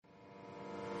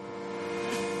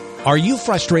Are you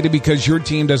frustrated because your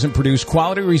team doesn't produce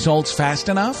quality results fast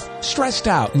enough? Stressed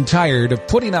out and tired of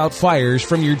putting out fires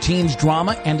from your team's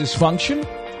drama and dysfunction?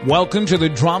 Welcome to the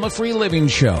Drama-Free Living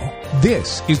Show.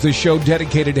 This is the show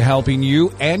dedicated to helping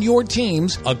you and your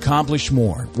teams accomplish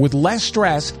more with less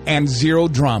stress and zero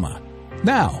drama.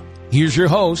 Now, here's your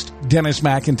host, Dennis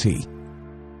McEntee.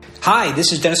 Hi,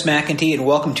 this is Dennis McEntee, and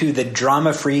welcome to the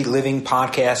Drama-Free Living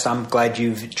Podcast. I'm glad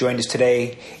you've joined us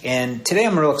today. And today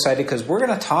I'm real excited because we're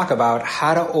going to talk about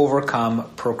how to overcome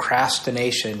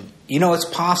procrastination. You know, it's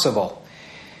possible.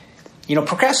 You know,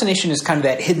 procrastination is kind of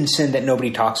that hidden sin that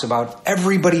nobody talks about.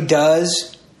 Everybody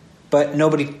does, but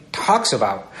nobody talks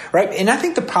about, right? And I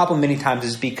think the problem many times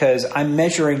is because I'm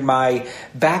measuring my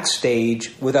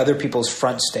backstage with other people's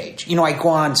front stage. You know, I go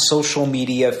on social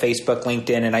media, Facebook,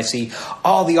 LinkedIn, and I see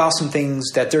all the awesome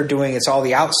things that they're doing. It's all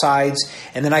the outsides.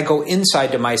 And then I go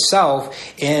inside to myself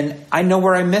and I know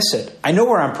where I miss it. I know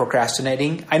where I'm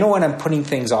procrastinating. I know when I'm putting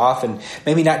things off and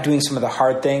maybe not doing some of the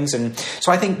hard things. And so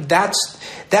I think that's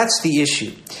the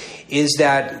issue. Is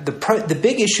that the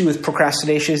big issue with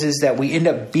procrastination is that we end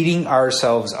up beating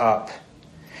ourselves up.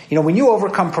 You know, when you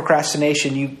overcome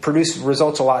procrastination, you produce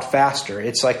results a lot faster.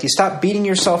 It's like you stop beating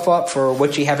yourself up for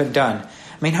what you haven't done.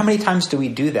 I mean, how many times do we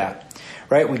do that,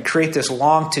 right? We create this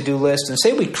long to-do list and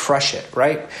say we crush it,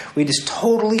 right? We just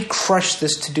totally crush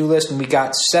this to-do list and we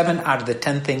got 7 out of the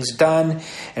 10 things done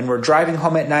and we're driving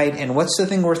home at night. And what's the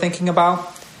thing we're thinking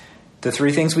about? The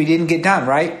 3 things we didn't get done,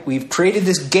 right? We've created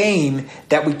this game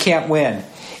that we can't win.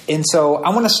 And so I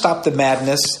want to stop the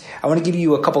madness. I want to give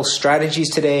you a couple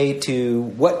strategies today to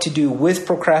what to do with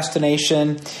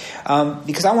procrastination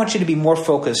because I want you to be more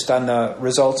focused on the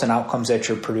results and outcomes that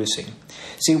you're producing.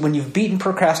 See, when you've beaten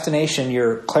procrastination,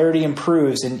 your clarity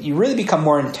improves and you really become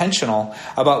more intentional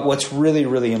about what's really,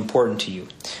 really important to you.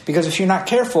 Because if you're not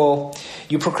careful,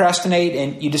 you procrastinate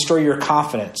and you destroy your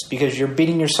confidence because you're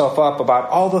beating yourself up about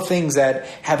all the things that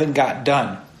haven't got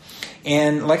done.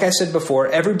 And like I said before,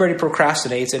 everybody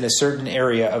procrastinates in a certain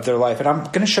area of their life. And I'm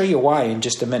going to show you why in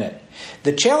just a minute.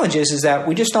 The challenge is that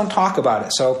we just don't talk about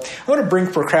it. So I want to bring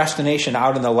procrastination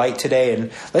out in the light today.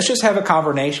 And let's just have a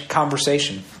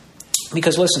conversation.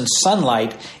 Because listen,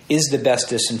 sunlight is the best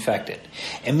disinfectant.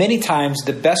 And many times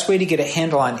the best way to get a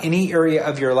handle on any area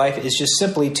of your life is just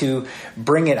simply to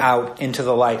bring it out into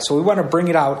the light. So we want to bring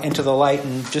it out into the light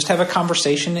and just have a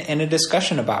conversation and a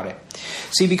discussion about it.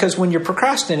 See, because when you're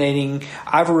procrastinating,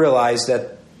 I've realized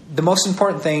that the most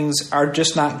important things are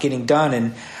just not getting done.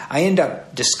 And I end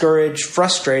up discouraged,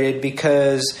 frustrated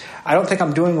because I don't think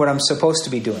I'm doing what I'm supposed to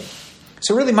be doing.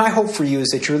 So really my hope for you is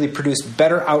that you really produce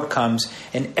better outcomes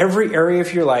in every area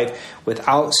of your life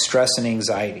without stress and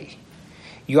anxiety.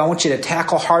 I want you to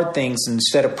tackle hard things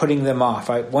instead of putting them off.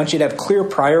 I want you to have clear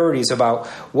priorities about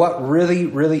what really,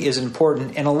 really is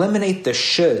important and eliminate the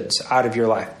shoulds out of your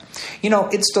life. You know,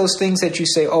 it's those things that you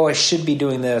say, oh, I should be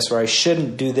doing this or I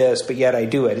shouldn't do this, but yet I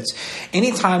do it. It's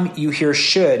anytime you hear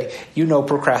should, you know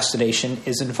procrastination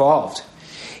is involved.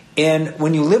 And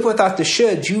when you live without the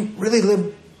shoulds, you really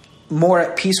live more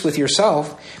at peace with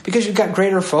yourself because you've got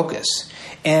greater focus.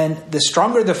 And the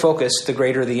stronger the focus, the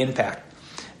greater the impact.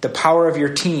 The power of your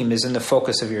team is in the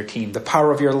focus of your team. The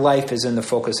power of your life is in the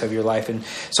focus of your life. And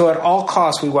so at all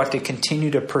costs, we want to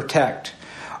continue to protect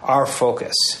our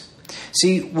focus.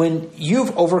 See, when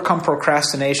you've overcome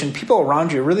procrastination, people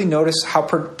around you really notice how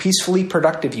peacefully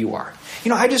productive you are. You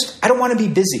know, I don't want to be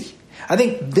busy. I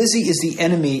think busy is the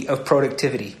enemy of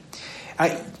productivity.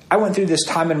 I went through this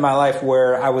time in my life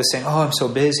where I was saying, oh, I'm so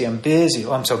busy,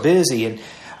 oh, I'm so busy. And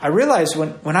I realized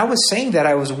when I was saying that,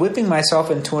 I was whipping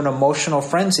myself into an emotional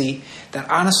frenzy that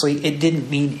honestly, it didn't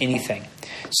mean anything.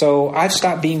 So I've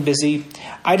stopped being busy.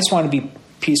 I just want to be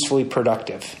peacefully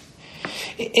productive.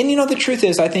 And you know, the truth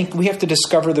is, I think we have to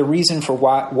discover the reason for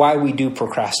why we do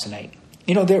procrastinate.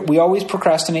 You know, we always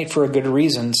procrastinate for a good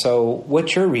reason. So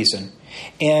what's your reason?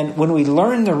 And when we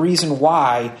learn the reason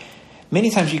why, many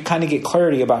times you kind of get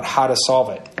clarity about how to solve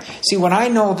it. See, when I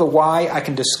know the why, I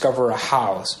can discover a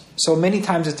how. So many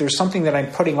times if there's something that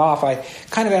I'm putting off, I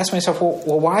kind of ask myself,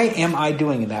 well, why am I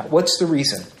doing that? What's the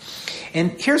reason?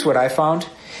 And here's what I found,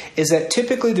 is that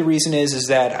typically the reason is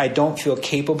that I don't feel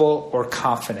capable or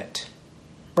confident,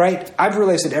 right? I've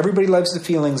realized that everybody loves the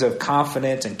feelings of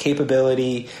confidence and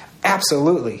capability,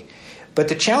 absolutely. But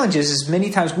the challenge is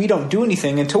many times we don't do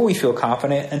anything until we feel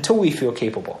confident, until we feel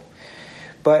capable.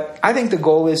 But I think the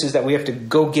goal is that we have to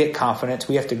go get confidence.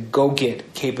 We have to go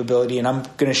get capability. And I'm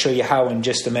going to show you how in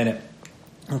just a minute.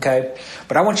 Okay?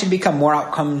 But I want you to become more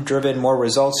outcome-driven, more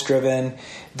results-driven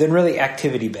than really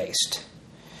activity-based.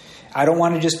 I don't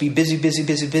want to just be busy,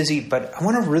 but I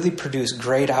want to really produce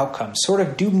great outcomes. Sort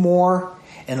of do more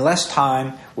in less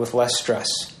time with less stress.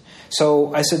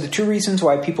 So I said the two reasons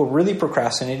why people really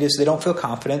procrastinate is they don't feel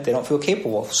confident, they don't feel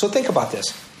capable. So think about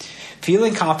this.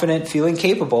 Feeling confident, feeling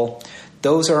capable,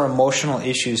 those are emotional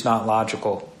issues, not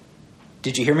logical.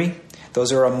 Did you hear me?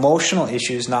 Those are emotional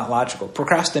issues, not logical.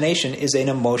 Procrastination is an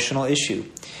emotional issue.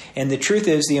 And the truth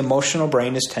is the emotional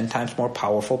brain is 10 times more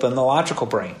powerful than the logical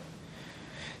brain.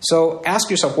 So ask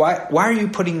yourself, why are you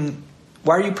putting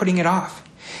it off?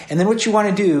 And then what you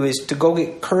want to do is to go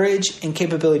get courage and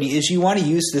capability is you want to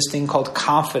use this thing called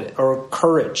confidence or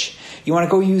courage. You want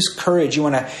to go use courage. You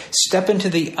want to step into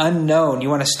the unknown. You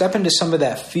want to step into some of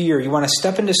that fear. You want to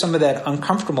step into some of that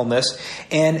uncomfortableness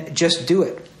and just do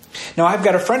it. Now, I've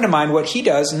got a friend of mine, what he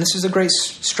does, and this is a great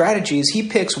strategy, is he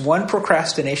picks one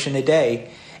procrastination a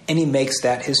day and he makes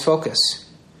that his focus.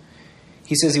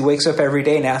 He says he wakes up every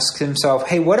day and asks himself,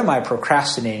 hey, what am I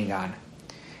procrastinating on?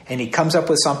 And he comes up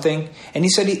with something. And he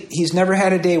said he's never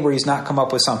had a day where he's not come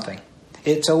up with something.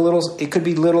 It could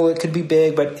be little, it could be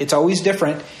big, but it's always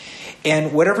different.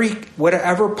 And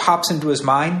whatever pops into his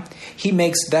mind, he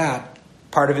makes that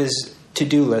part of his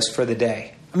to-do list for the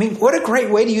day. I mean, what a great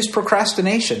way to use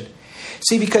procrastination.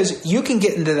 See, because you can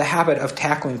get into the habit of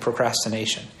tackling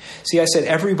procrastination. See, I said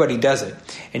everybody does it.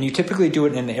 And you typically do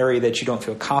it in an area that you don't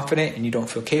feel confident and you don't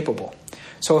feel capable.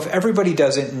 So if everybody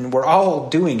does it and we're all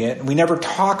doing it and we never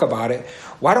talk about it,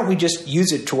 why don't we just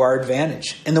use it to our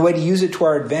advantage? And the way to use it to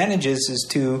our advantage is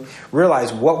to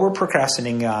realize what we're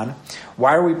procrastinating on,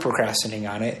 why are we procrastinating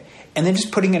on it, and then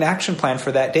just putting an action plan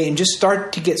for that day and just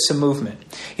start to get some movement.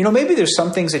 You know, maybe there's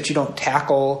some things that you don't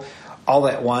tackle all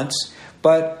at once,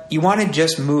 but you want to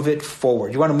just move it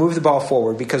forward. You want to move the ball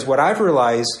forward because what I've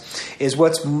realized is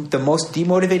what's the most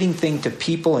demotivating thing to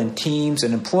people and teams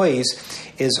and employees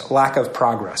is lack of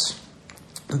progress.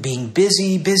 Being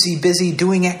busy,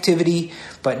 doing activity,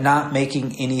 but not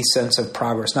making any sense of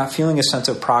progress, not feeling a sense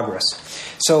of progress.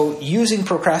 So using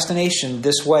procrastination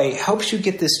this way helps you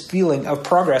get this feeling of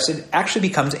progress. It actually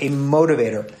becomes a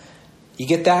motivator. You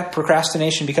get that?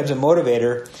 Procrastination becomes a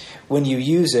motivator when you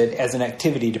use it as an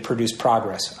activity to produce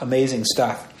progress. Amazing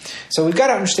stuff. So we've got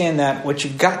to understand that what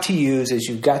you've got to use is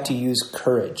you've got to use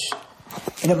courage.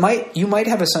 And you might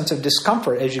have a sense of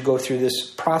discomfort as you go through this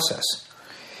process.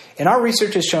 And our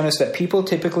research has shown us that people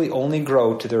typically only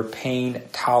grow to their pain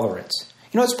tolerance.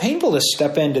 You know, it's painful to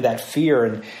step into that fear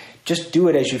and just do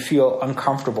it as you feel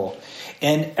uncomfortable.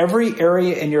 And every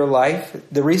area in your life,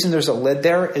 the reason there's a lid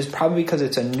there is probably because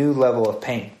it's a new level of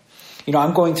pain. You know,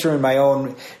 I'm going through in my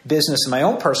own business, in my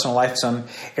own personal life, some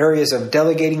areas of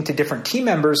delegating to different team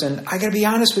members. And I got to be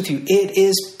honest with you, it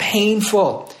is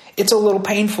painful. It's a little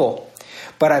painful.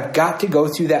 But I've got to go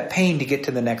through that pain to get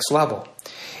to the next level.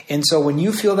 And so when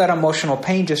you feel that emotional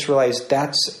pain, just realize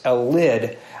that's a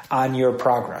lid on your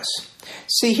progress.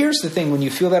 See, here's the thing. When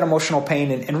you feel that emotional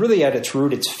pain, and really at its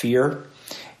root, it's fear.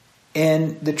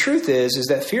 And the truth is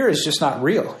that fear is just not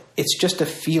real. It's just a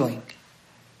feeling.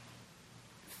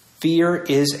 Fear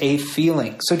is a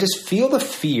feeling. So just feel the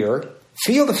fear,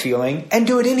 feel the feeling, and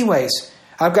do it anyways.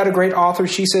 I've got a great author.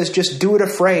 She says, just do it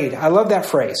afraid. I love that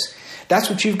phrase. That's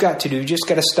what you've got to do. You just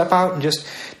got to step out and just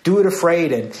do it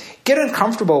afraid and get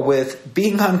uncomfortable with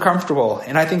being uncomfortable.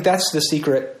 And I think that's the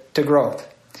secret to growth.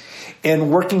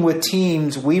 And working with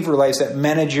teams, we've realized that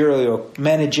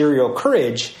managerial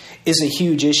courage is a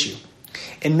huge issue.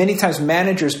 And many times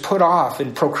managers put off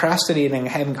and procrastinating and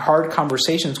having hard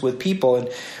conversations with people. And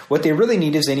what they really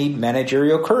need is they need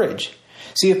managerial courage.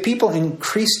 See, if people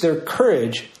increase their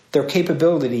courage, their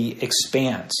capability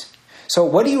expands. So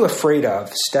what are you afraid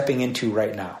of stepping into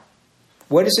right now?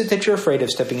 What is it that you're afraid of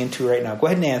stepping into right now? Go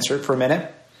ahead and answer it for a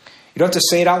minute. You don't have to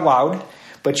say it out loud,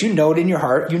 but you know it in your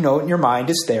heart. You know it in your mind.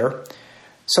 It's there.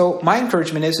 So my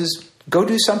encouragement is go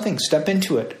do something. Step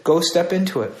into it. Go step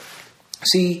into it.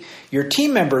 See, your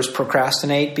team members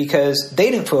procrastinate because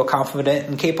they didn't feel confident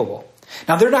and capable.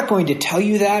 Now, they're not going to tell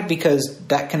you that because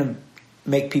that can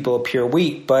make people appear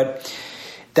weak, but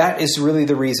that is really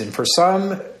the reason. For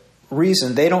some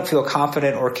reason, they don't feel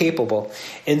confident or capable.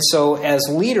 And so as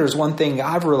leaders, one thing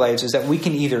I've realized is that we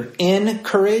can either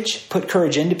encourage, put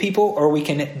courage into people, or we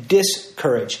can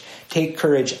discourage, take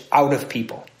courage out of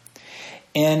people.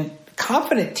 And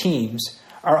confident teams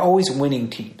are always winning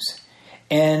teams.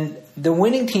 And the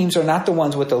winning teams are not the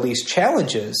ones with the least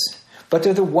challenges, but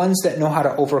they're the ones that know how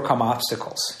to overcome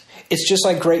obstacles. It's just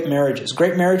like great marriages.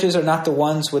 Great marriages are not the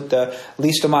ones with the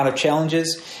least amount of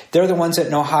challenges. They're the ones that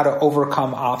know how to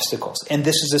overcome obstacles. And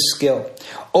this is a skill.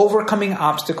 Overcoming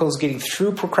obstacles, getting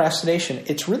through procrastination,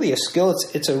 it's really a skill.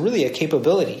 It's really a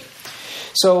capability.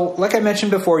 So like I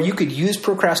mentioned before, you could use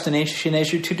procrastination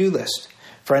as your to-do list.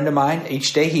 A friend of mine,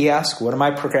 each day he asks, what am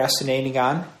I procrastinating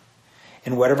on?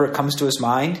 And whatever comes to his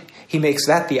mind, he makes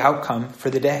that the outcome for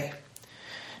the day.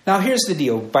 Now, here's the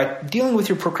deal. By dealing with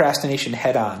your procrastination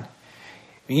head on,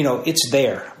 it's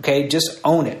there, okay? Just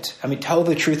own it. Tell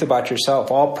the truth about yourself.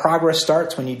 All progress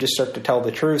starts when you just start to tell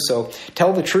the truth. So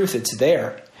tell the truth, it's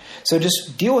there. So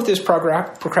just deal with this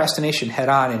procrastination head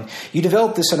on, and you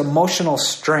develop this an emotional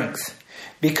strength,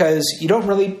 because you don't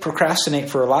really procrastinate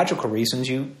for logical reasons.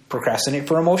 You procrastinate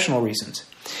for emotional reasons.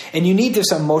 And you need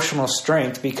this emotional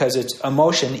strength because it's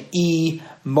emotion,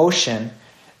 emotion.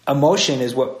 Emotion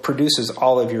is what produces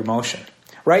all of your motion,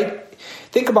 right?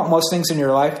 Think about most things in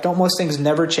your life. Don't most things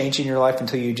never change in your life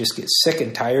until you just get sick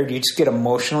and tired? You just get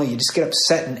emotional. You just get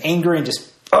upset and angry and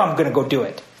just, I'm going to go do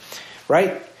it,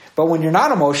 right? But when you're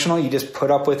not emotional, you just put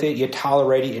up with it. You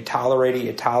tolerate it. You tolerate it.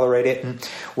 You tolerate it. And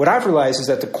what I've realized is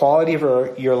that the quality of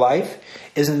your life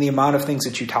isn't the amount of things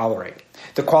that you tolerate.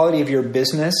 The quality of your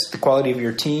business, the quality of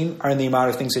your team are in the amount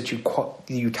of things that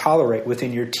you tolerate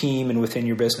within your team and within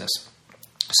your business.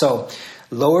 So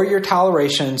lower your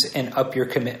tolerations and up your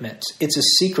commitments. It's a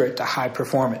secret to high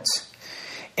performance.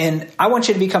 And I want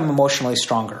you to become emotionally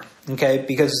stronger, okay?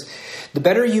 Because the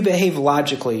better you behave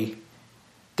logically,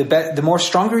 the more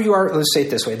stronger you are, let's say it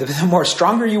this way, the more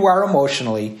stronger you are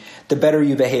emotionally, the better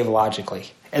you behave logically.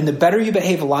 And the better you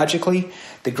behave logically,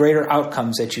 the greater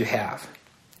outcomes that you have.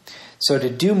 So to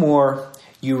do more,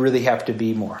 you really have to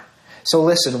be more. So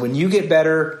listen, when you get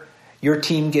better, your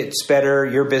team gets better,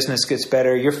 your business gets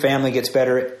better, your family gets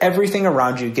better, everything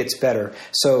around you gets better.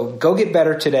 So go get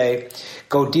better today.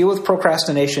 Go deal with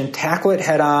procrastination, tackle it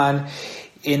head on,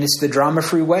 and it's the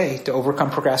drama-free way to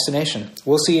overcome procrastination.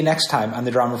 We'll see you next time on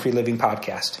the Drama-Free Living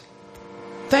Podcast.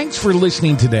 Thanks for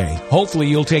listening today. Hopefully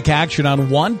you'll take action on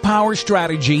one power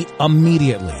strategy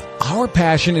immediately. Our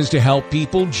passion is to help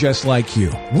people just like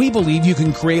you. We believe you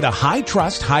can create a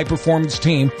high-trust, high-performance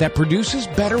team that produces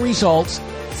better results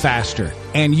faster.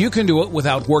 And you can do it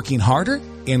without working harder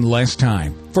in less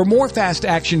time. For more fast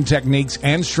action techniques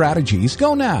and strategies,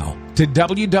 go now to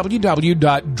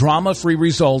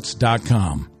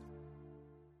www.dramafreeresults.com.